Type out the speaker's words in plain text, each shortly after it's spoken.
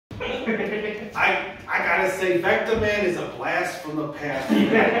I gotta say, Vector Man is a blast from the past.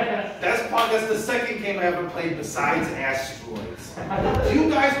 That's the second game I ever played besides Asteroids. Do you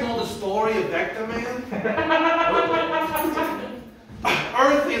guys know the story of Vector Man?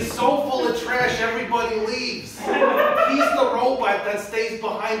 Earth is so full of trash, everybody leaves. He's the robot that stays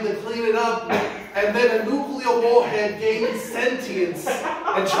behind to clean it up, and then a nuclear warhead gains sentience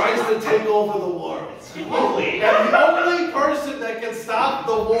and tries to take over the world. And the only person that can stop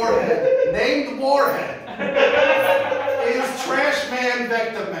the warhead, named Warhead, is Trash Man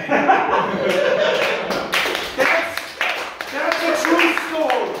Vector Man. That's a true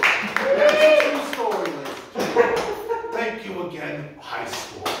story. That's a true story, ladies. Thank you again, high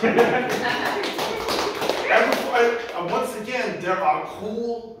school. Once again, there are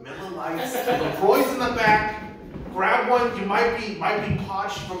cool Miller Lights. The boys in the back. Grab one. You might be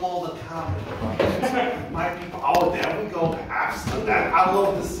parched from all the comedy. Might be. Oh, there we go. Absolutely. I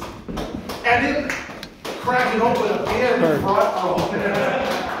love this. And then cracking open a beer in the front row.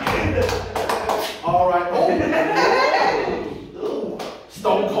 All right. Oh.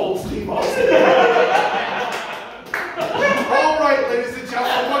 Stone Cold Steve Sullivan. All right, ladies and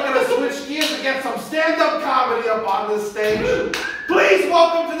gentlemen, we're going to switch gears and get some stand-up comedy up on this stage. Please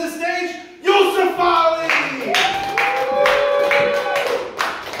welcome to the stage, Yusuf. I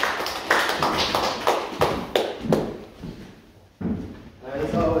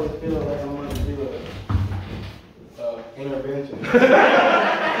just always feel like I want to do an intervention.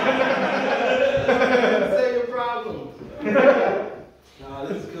 Say your problems.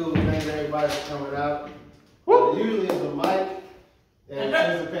 This is cool. Thanks everybody for coming out. Usually it's a mic, and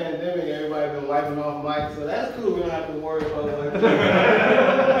since the pandemic, everybody's been wiping off mics, so that's cool. We don't have to worry about it.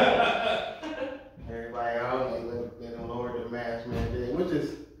 Everybody out, they don't lower the mask mandate, which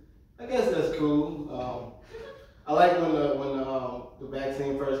is, I guess that's cool. I like when the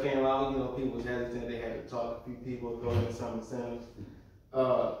vaccine first came out. You know, people was hesitant. They had to talk to a few people, go into some incentives.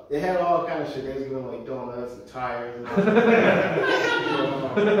 They had all kind of shit. They was giving like donuts and tires and all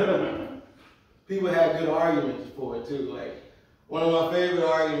that. People had good arguments for it too. Like, one of my favorite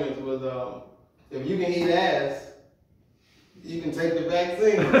arguments was, if you can eat ass, you can take the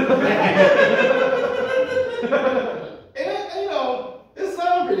vaccine. and you know, it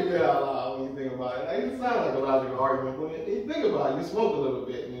sounds pretty good out loud when you think about it. Like, it sounds like a logical argument, but when you think about it, you smoke a little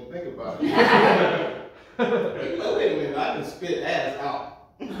bit and you think about it. Like, wait a minute, I can spit ass out.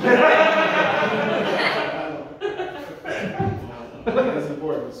 It's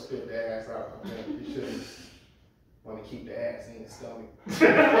important to spit the ass out. Okay? You shouldn't want to keep the ass in your stomach. I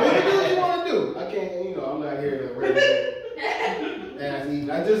mean, you do what you want to do. I can't, you know, I'm not here to regulate ass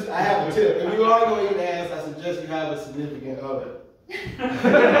eating. I have a tip. If you are going to eat ass, I suggest you have a significant other. You don't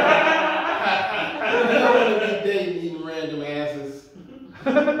want to be dating eating random asses.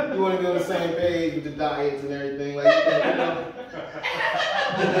 You want to be on the same page with the diets and everything. Like, you know.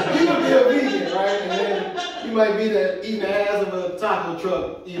 You can be a vegan, right? And then you might be eating the ass of a taco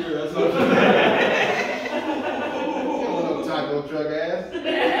truck eater or something. You don't want no taco truck ass.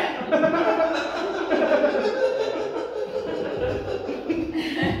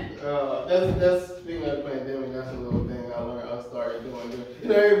 That's speaking of the pandemic, that's a little thing I learned. I started doing. You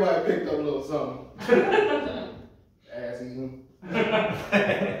know, everybody picked up a little something. Ass eating. I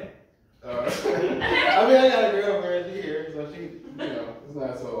mean, I got a girlfriend here, so she, you know, it's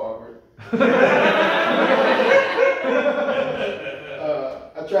not so awkward.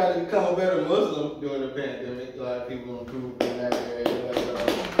 I tried to become a better Muslim during the pandemic. A lot of people improved in that area.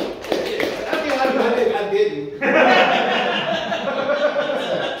 I didn't. I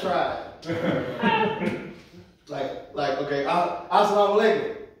tried. Like, okay, assalamu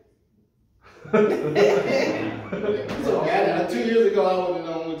alaikum. So, 2 years ago, I wouldn't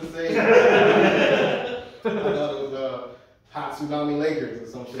have known what to say. I thought it was hot tsunami Lakers or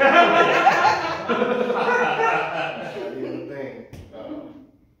some shit. Not even a thing.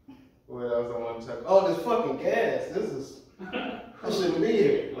 What else I want to talk about? Oh, this fucking gas. I shouldn't be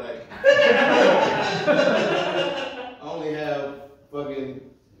here. Like, I only have fucking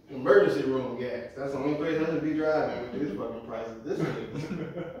emergency room gas. That's the only place I should be driving with these fucking prices. This is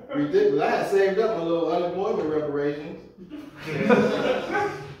ridiculous. I had saved up my little unemployment reparations.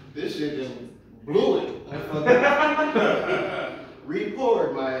 This shit just blew it. I fucking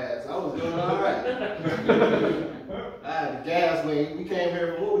re-poured my ass. I was doing all right. I had the gas lane. We came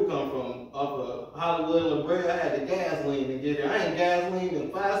here from where we come from, up of Hollywood and La Brea. I had the gas lane to get here. I ain't gas leaned in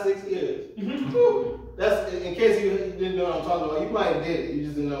 5-6 years. That's in case you didn't know what I'm talking about. You might have did it. You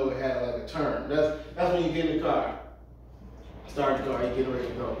just didn't know it had like a turn. That's when you get in the car. Start the car. You get ready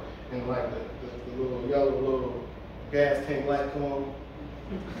to go, and like the little yellow little gas tank light come on.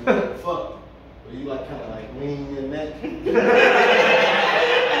 You're like, fuck. But you like kind of like lean your neck. You're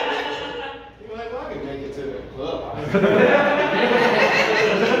like, well, I can make it to the clubhouse.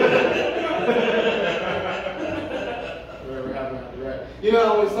 Whatever happened after that. You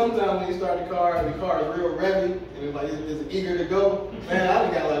know, sometimes when you start the car is real revvy and it's like it's eager to go. Man, I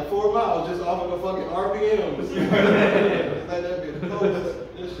done got like 4 miles just off of the fucking RPMs. It's like that bitch goes.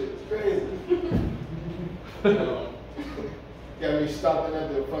 This shit is crazy. Got me stopping at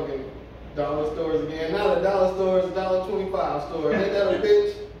the fucking dollar stores again. Now the dollar store is a $1.25 store. Ain't that a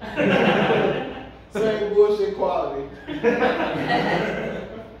bitch? Same bullshit quality. I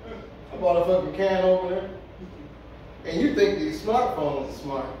bought a fucking can opener. And you think these smartphones are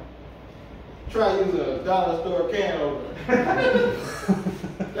smart. Try using a dollar store can opener.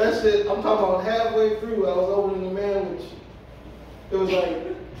 That shit, I'm talking about halfway through, I was opening the manwich. It was like,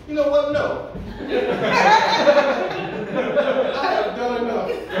 you know what? No. I have done enough.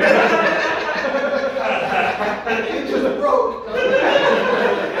 It just broke. I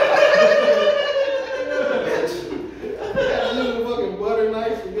use a fucking butter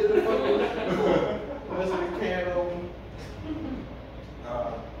knife to get the fucking rest of the can open.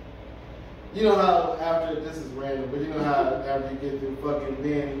 You know how after, this is random, but you know how after you get through fucking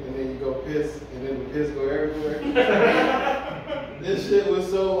men and then you go piss and then the piss go everywhere? This shit was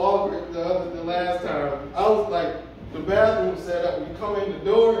so awkward the last time. I was like, the bathroom set up, when you come in, the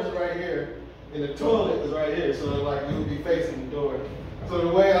door is right here and the toilet is right here, so like you would be facing the door. So the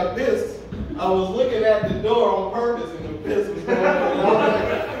way I pissed, I was looking at the door on purpose and the piss was going on. And I was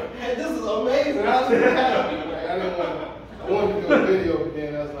like, hey, this is amazing. How's this happening? Like, I wanted to do a video, but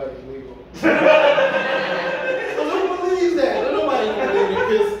then that's like illegal. So who believes that? Nobody can believe the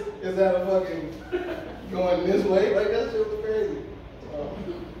piss is out of fucking going this way. Like, that shit was crazy.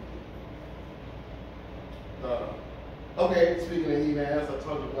 Okay, speaking of eating ass, I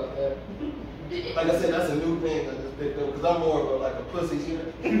talked about that. Like I said, that's a new thing I just picked up because I'm more of a pussy eater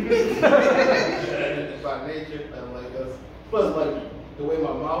by nature. And like that's plus like the way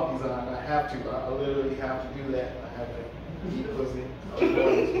my mouth is on, I have to. I literally have to do that. I have to eat pussy. I was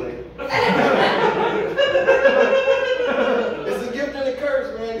born this way. It's a gift and a curse,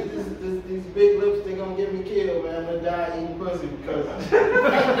 man. These big lips, they gonna get me killed, man. I'm gonna die eating pussy because.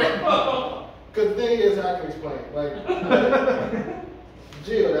 Because the thing is, I can explain. Like,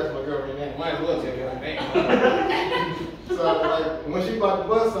 Jill, that's my girlfriend's name. Might as well tell you her name. So, like, when she about to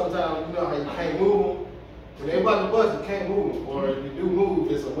bust, sometimes you know how you can't move them. When they about to bust, you can't move them. Or if you do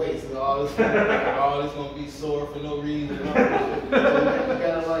move, it's a waste. And all this gonna be sore for no reason. And all this shit. So you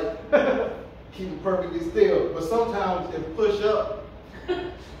gotta like keep it perfectly still. But sometimes it push up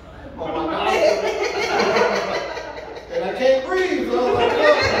on my mouth, and I can't breathe. So I was like,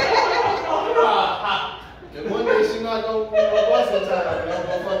 look. And one day she's not gonna bust in time, and I'm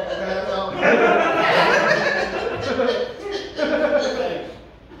gonna fucking pass out.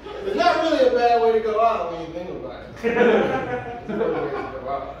 It's not really a bad way to go out when you think about it. It's a good way to go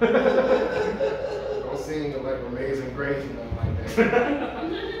out. Don't sing like Amazing Grace or nothing like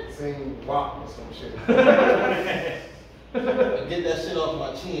that. Sing WAP or some shit. Get that shit off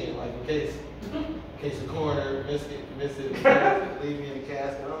my chin, like in case the coroner miss it, leave me in the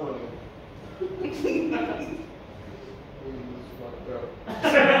casket. I don't want to.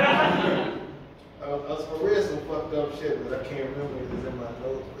 That's for real some fucked up shit, but I can't remember it was in my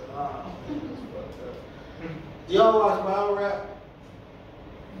notes. But that's fucked up. Y'all watch Battle Rap?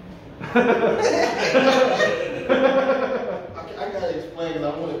 I gotta explain because I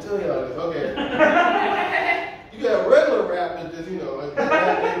want to tell y'all this. Okay. You got regular rap that's just, you know, like they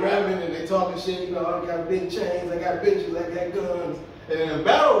rapping and they talking shit, you know, I got big chains, I got bitches, I got guns. And then in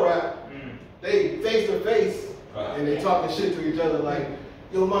battle rap, they face to face and they talking shit to each other like,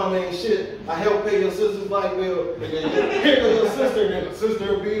 your mama ain't shit, I help pay your sister's light bill, and then here goes your sister, and then the sister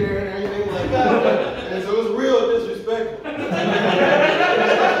will be there and everything like that. And so it's real disrespectful.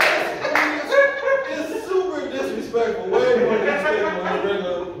 It's super disrespectful, way more disrespectful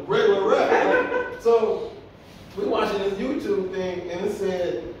than regular rap. So we watching this YouTube thing and it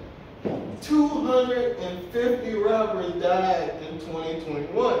said 250 rappers died in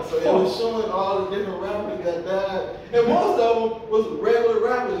 2021. So it was showing all the different rappers that died. And most of them was regular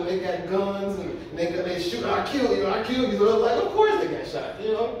rappers and they got guns and they shoot, I kill you. So it was like, of course they got shot.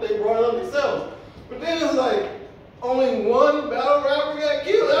 You know, they brought it up themselves. But then it's like, only one battle rapper got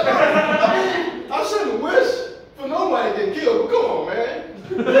killed. I mean, I shouldn't wish for nobody to get killed, but come on, man.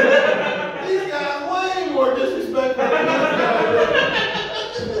 These guys way more disrespectful than these guys.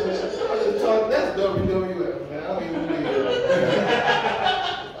 That's WWF, man. I don't even believe that.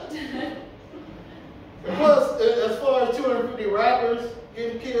 And plus, as far as 250 rappers getting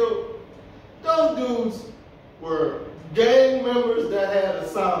killed, those dudes were gang members that had a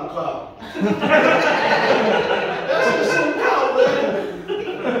SoundCloud. That shit shouldn't count, man.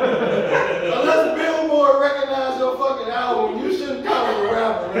 Unless Billboard recognized your fucking album, you shouldn't count as a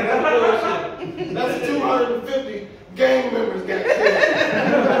rapper, man. That's bullshit. That's 250 gang members got killed.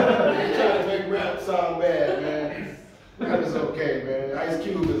 They're trying to make rap sound bad, man. That is okay, man. Ice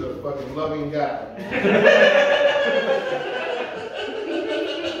Cube is a fucking loving guy.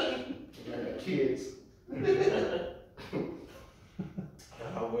 Man, kids.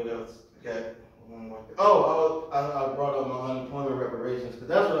 What else? Got one more thing. Oh, I brought up my unemployment reparations, because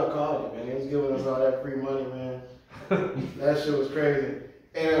that's what I called it, man. They was giving us all that free money, man. That shit was crazy.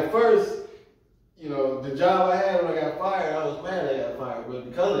 And at first, you know, the job I had when I got fired, I was mad I got fired. But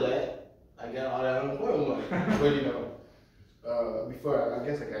because of that, I got all that unemployment money. But, you know, before, I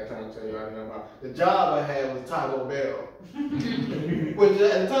guess I got time to tell you all about the job I had was Taco Bell. Which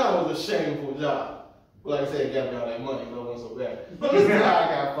at the time was a shameful job. Like I said, it got me all that money, but it wasn't so bad. But this is how I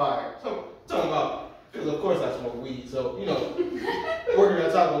got fired. So, talking about, because of course I smoke weed, so, you know, working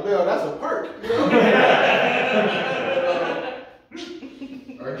at Taco Bell, that's a perk, you know?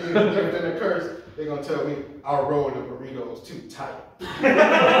 Or again, lived in a curse, they're going to tell me, I'll roll the burritos too tight.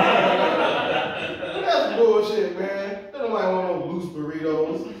 That's bullshit, man. Nobody want no loose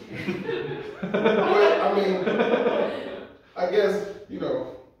burritos. But, I mean, I guess, you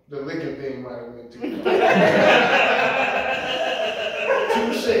know, the licking thing might have went too far.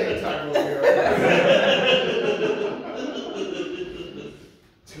 Touche, Taco Bell.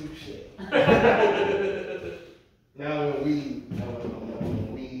 Touche. Now the weed.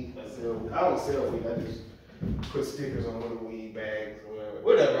 I don't sell weed. I just put stickers on little weed bags or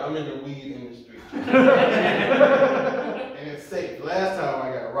whatever. I'm in the weed industry. And it's safe. Last time I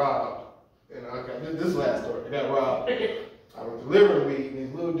got robbed, and this last story, I got robbed. I was delivering weed, and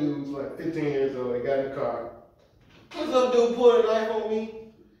these little dudes, like 15 years old, they got in the car. This little dude pulled a knife on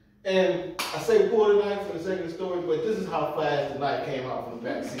me, and I say pulled a knife for the sake of the story, but this is how fast the knife came out from the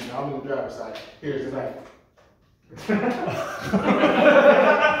back seat. Now, I'm in the driver's side. Here's the knife.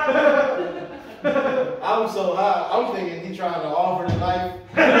 I'm so high, I'm thinking he trying to offer the knife.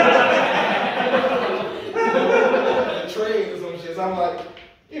 A trade or some shit. So I'm like,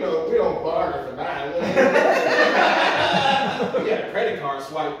 you know, we don't barter for $9. We got a credit card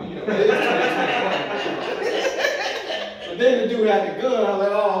swipe, you know, it is 2021. But then the dude had the gun, I was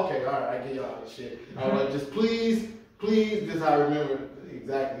like, oh, okay, all right, I get y'all this shit. I was like, just please, this is how I remember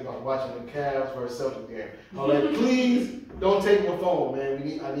exactly, I was watching the Cavs versus Celtics game. I was like, please don't take my phone, man.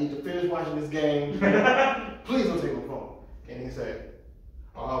 I need to finish watching this game. Please don't take my phone. And he said,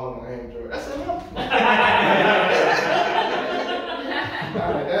 oh, I want my Android. I said, no.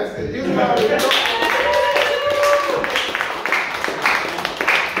 All right, that's it. You know,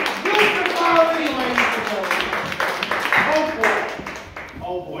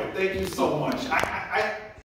 oh boy, thank you so much.